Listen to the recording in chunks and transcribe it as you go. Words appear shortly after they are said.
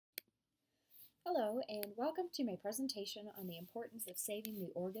Hello, and welcome to my presentation on the importance of saving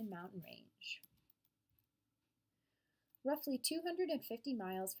the Organ Mountain Range. Roughly 250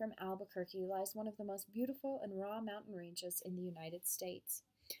 miles from Albuquerque lies one of the most beautiful and raw mountain ranges in the United States.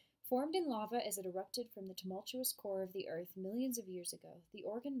 Formed in lava as it erupted from the tumultuous core of the Earth millions of years ago, the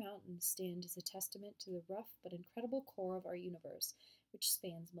Organ Mountains stand as a testament to the rough but incredible core of our universe, which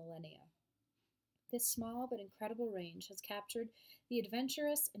spans millennia. This small but incredible range has captured the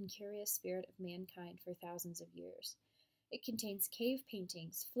adventurous and curious spirit of mankind for thousands of years. It contains cave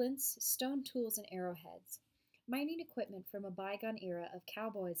paintings, flints, stone tools, and arrowheads. Mining equipment from a bygone era of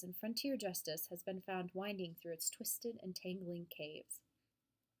cowboys and frontier justice has been found winding through its twisted and tangling caves.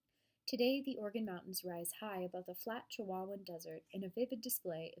 Today, the Organ Mountains rise high above the flat Chihuahuan Desert in a vivid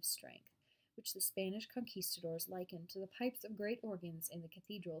display of strength, which the Spanish conquistadors likened to the pipes of great organs in the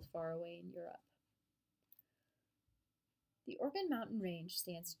cathedrals far away in Europe. The Organ Mountain Range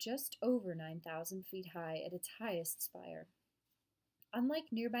stands just over 9,000 feet high at its highest spire. Unlike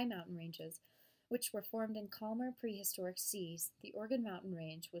nearby mountain ranges, which were formed in calmer prehistoric seas, the Organ Mountain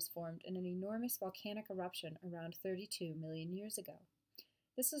Range was formed in an enormous volcanic eruption around 32 million years ago.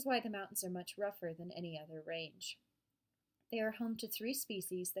 This is why the mountains are much rougher than any other range. They are home to 3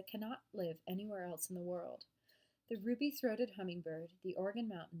 species that cannot live anywhere else in the world. The ruby-throated hummingbird, the Organ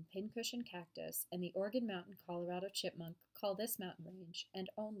Mountain pincushion cactus, and the Organ Mountain Colorado chipmunk call this mountain range, and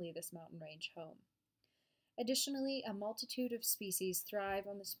only this mountain range, home. Additionally, a multitude of species thrive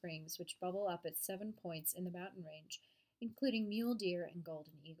on the springs which bubble up at 7 points in the mountain range, including mule deer and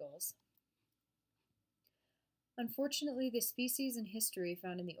golden eagles. Unfortunately, the species and history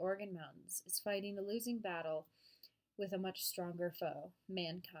found in the Organ Mountains is fighting a losing battle with a much stronger foe,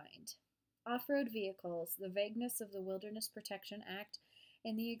 mankind. Off-road vehicles, the vagueness of the Wilderness Protection Act,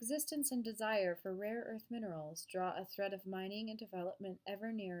 and the existence and desire for rare earth minerals draw a threat of mining and development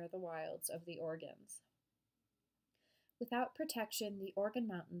ever nearer the wilds of the Organs. Without protection, the Organ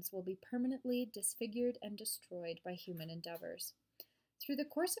Mountains will be permanently disfigured and destroyed by human endeavors. Through the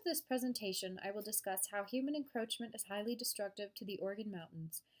course of this presentation, I will discuss how human encroachment is highly destructive to the Organ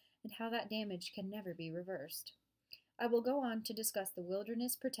Mountains and how that damage can never be reversed. I will go on to discuss the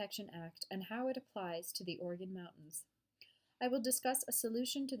Wilderness Protection Act and how it applies to the Organ Mountains. I will discuss a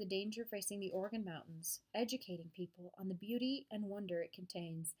solution to the danger facing the Organ Mountains, educating people on the beauty and wonder it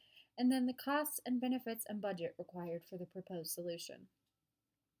contains, and then the costs and benefits and budget required for the proposed solution.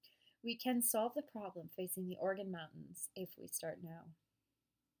 We can solve the problem facing the Organ Mountains if we start now.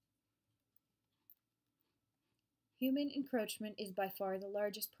 Human encroachment is by far the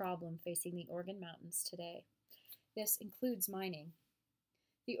largest problem facing the Organ Mountains today. This includes mining.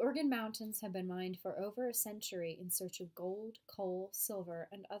 The Organ Mountains have been mined for over a century in search of gold, coal, silver,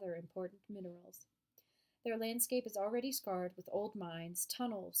 and other important minerals. Their landscape is already scarred with old mines,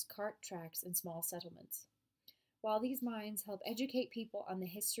 tunnels, cart tracks, and small settlements. While these mines help educate people on the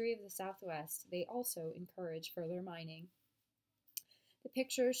history of the Southwest, they also encourage further mining. The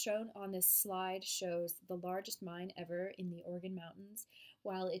picture shown on this slide shows the largest mine ever in the Organ Mountains.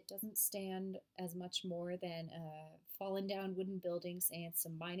 While it doesn't stand as much more than fallen down wooden buildings and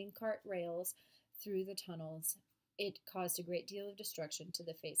some mining cart rails through the tunnels, it caused a great deal of destruction to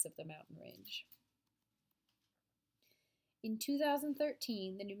the face of the mountain range. In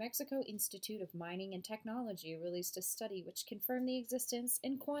 2013, the New Mexico Institute of Mining and Technology released a study which confirmed the existence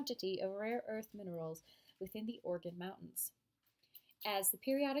and quantity of rare earth minerals within the Organ Mountains. As the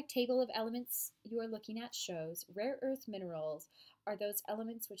periodic table of elements you are looking at shows, rare earth minerals are those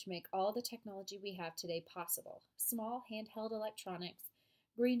elements which make all the technology we have today possible. Small handheld electronics,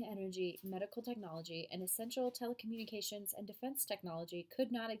 green energy, medical technology, and essential telecommunications and defense technology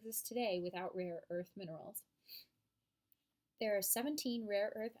could not exist today without rare earth minerals. There are 17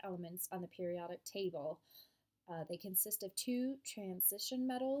 rare earth elements on the periodic table. They consist of 2 transition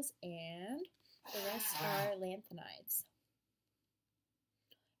metals and the rest are lanthanides.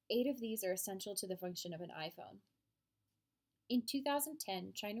 8 of these are essential to the function of an iPhone. In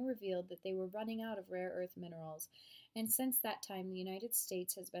 2010, China revealed that they were running out of rare earth minerals, and since that time, the United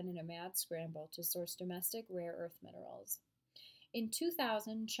States has been in a mad scramble to source domestic rare earth minerals. In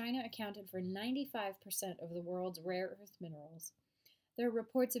 2000, China accounted for 95% of the world's rare earth minerals. There are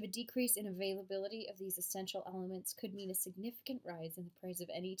reports of a decrease in availability of these essential elements could mean a significant rise in the price of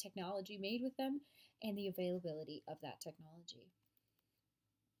any technology made with them and the availability of that technology.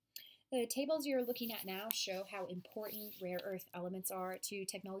 The tables you're looking at now show how important rare earth elements are to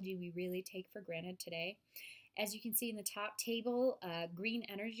technology we really take for granted today. As you can see in the top table, green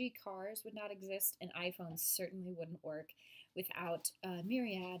energy cars would not exist, and iPhones certainly wouldn't work without a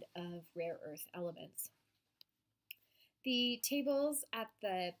myriad of rare earth elements. The tables at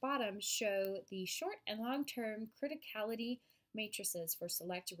the bottom show the short and long-term criticality matrices for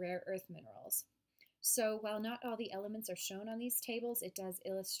select rare earth minerals. So while not all the elements are shown on these tables, it does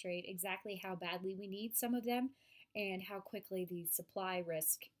illustrate exactly how badly we need some of them and how quickly the supply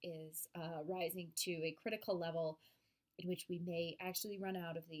risk is rising to a critical level in which we may actually run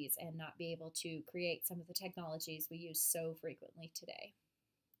out of these and not be able to create some of the technologies we use so frequently today.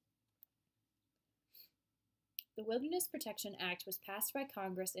 The Wilderness Protection Act was passed by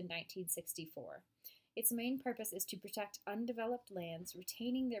Congress in 1964. Its main purpose is to protect undeveloped lands,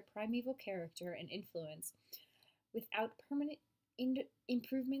 retaining their primeval character and influence without permanent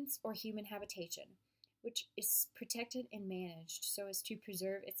improvements or human habitation, which is protected and managed so as to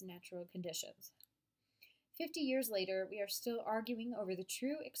preserve its natural conditions. 50 years later, we are still arguing over the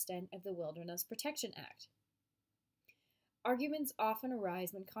true extent of the Wilderness Protection Act. Arguments often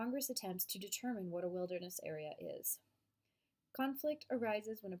arise when Congress attempts to determine what a wilderness area is. Conflict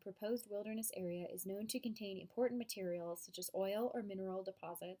arises when a proposed wilderness area is known to contain important materials such as oil or mineral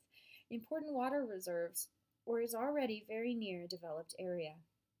deposits, important water reserves, or is already very near a developed area.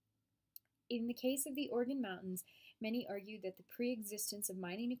 In the case of the Organ Mountains, many argued that the pre-existence of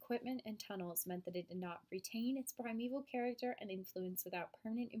mining equipment and tunnels meant that it did not retain its primeval character and influence without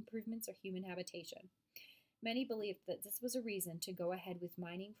permanent improvements or human habitation. Many believed that this was a reason to go ahead with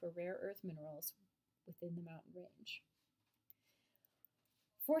mining for rare earth minerals within the mountain range.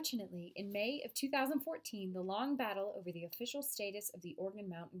 Fortunately, in May of 2014, the long battle over the official status of the Organ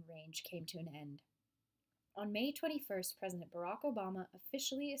Mountain Range came to an end. On May 21st, President Barack Obama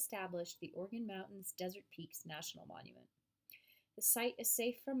officially established the Organ Mountains Desert Peaks National Monument. The site is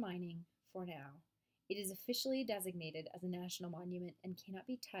safe from mining for now. It is officially designated as a national monument and cannot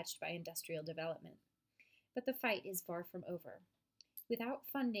be touched by industrial development. But the fight is far from over. Without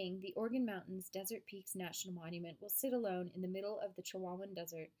funding, the Organ Mountains Desert Peaks National Monument will sit alone in the middle of the Chihuahuan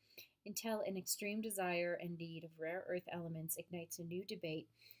Desert until an extreme desire and need of rare earth elements ignites a new debate,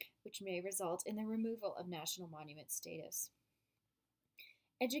 which may result in the removal of national monument status.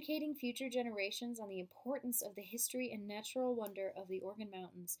 Educating future generations on the importance of the history and natural wonder of the Organ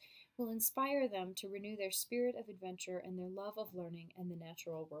Mountains will inspire them to renew their spirit of adventure and their love of learning and the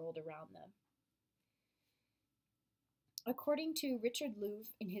natural world around them. According to Richard Louv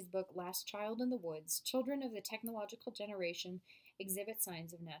in his book Last Child in the Woods, children of the technological generation exhibit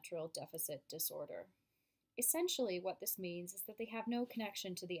signs of natural deficit disorder. Essentially, what this means is that they have no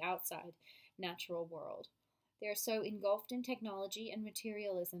connection to the outside, natural world. They are so engulfed in technology and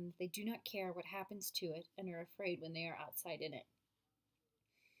materialism that they do not care what happens to it and are afraid when they are outside in it.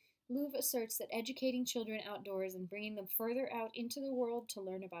 Louv asserts that educating children outdoors and bringing them further out into the world to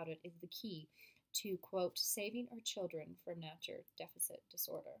learn about it is the key to, quote, saving our children from natural deficit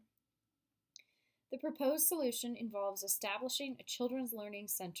disorder. The proposed solution involves establishing a children's learning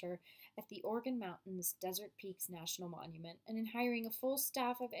center at the Organ Mountains Desert Peaks National Monument and in hiring a full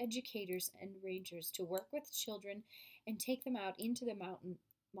staff of educators and rangers to work with children and take them out into the mountain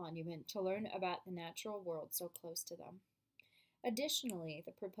monument to learn about the natural world so close to them. Additionally,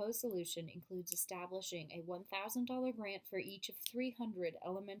 the proposed solution includes establishing a $1,000 grant for each of 300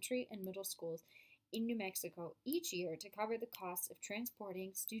 elementary and middle schools in New Mexico each year to cover the costs of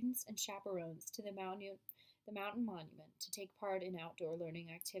transporting students and chaperones to the mountain monument to take part in outdoor learning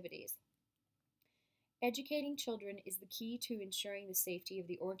activities. Educating children is the key to ensuring the safety of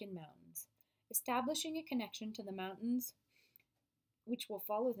the Organ Mountains. Establishing a connection to the mountains, which will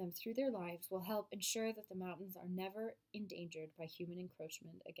follow them through their lives, will help ensure that the mountains are never endangered by human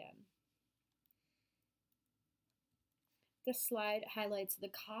encroachment again. This slide highlights the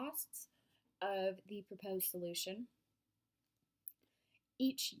costs of the proposed solution.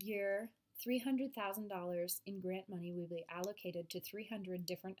 Each year, $300,000 in grant money will be allocated to 300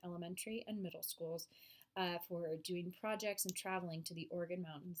 different elementary and middle schools for doing projects and traveling to the Organ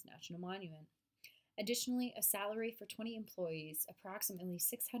Mountains National Monument. Additionally, a salary for 20 employees, approximately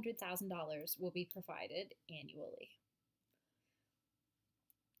 $600,000, will be provided annually.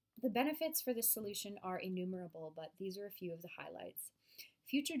 The benefits for this solution are innumerable, but these are a few of the highlights.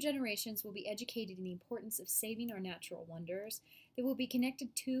 Future generations will be educated in the importance of saving our natural wonders. They will be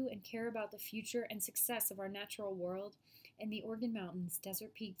connected to and care about the future and success of our natural world, and the Organ Mountains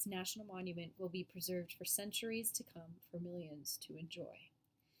Desert Peaks National Monument will be preserved for centuries to come for millions to enjoy.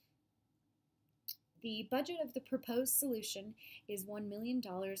 The budget of the proposed solution is $1 million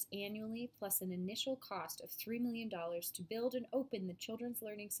annually, plus an initial cost of $3 million to build and open the Children's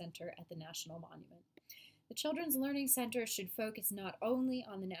Learning Center at the National Monument. The Children's Learning Center should focus not only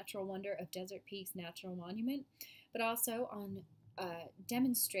on the natural wonder of Desert Peaks National Monument, but also on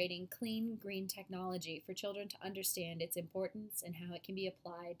demonstrating clean green technology for children to understand its importance and how it can be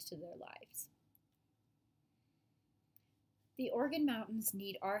applied to their lives. The Organ Mountains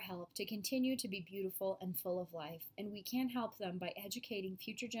need our help to continue to be beautiful and full of life, and we can help them by educating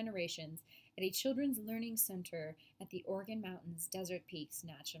future generations at a children's learning center at the Organ Mountains Desert Peaks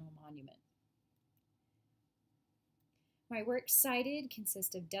National Monument. My work cited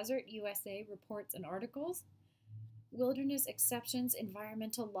consists of Desert USA reports and articles, Wilderness Exceptions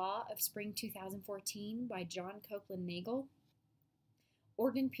Environmental Law of Spring 2014 by John Copeland Nagel,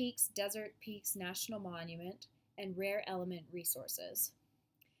 Organ Peaks Desert Peaks National Monument, and Rare Element Resources.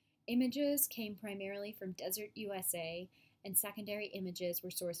 Images came primarily from Desert USA, and secondary images were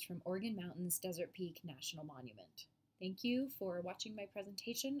sourced from Organ Mountains Desert Peak National Monument. Thank you for watching my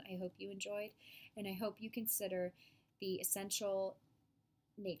presentation. I hope you enjoyed, and I hope you consider the essential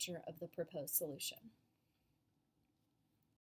nature of the proposed solution.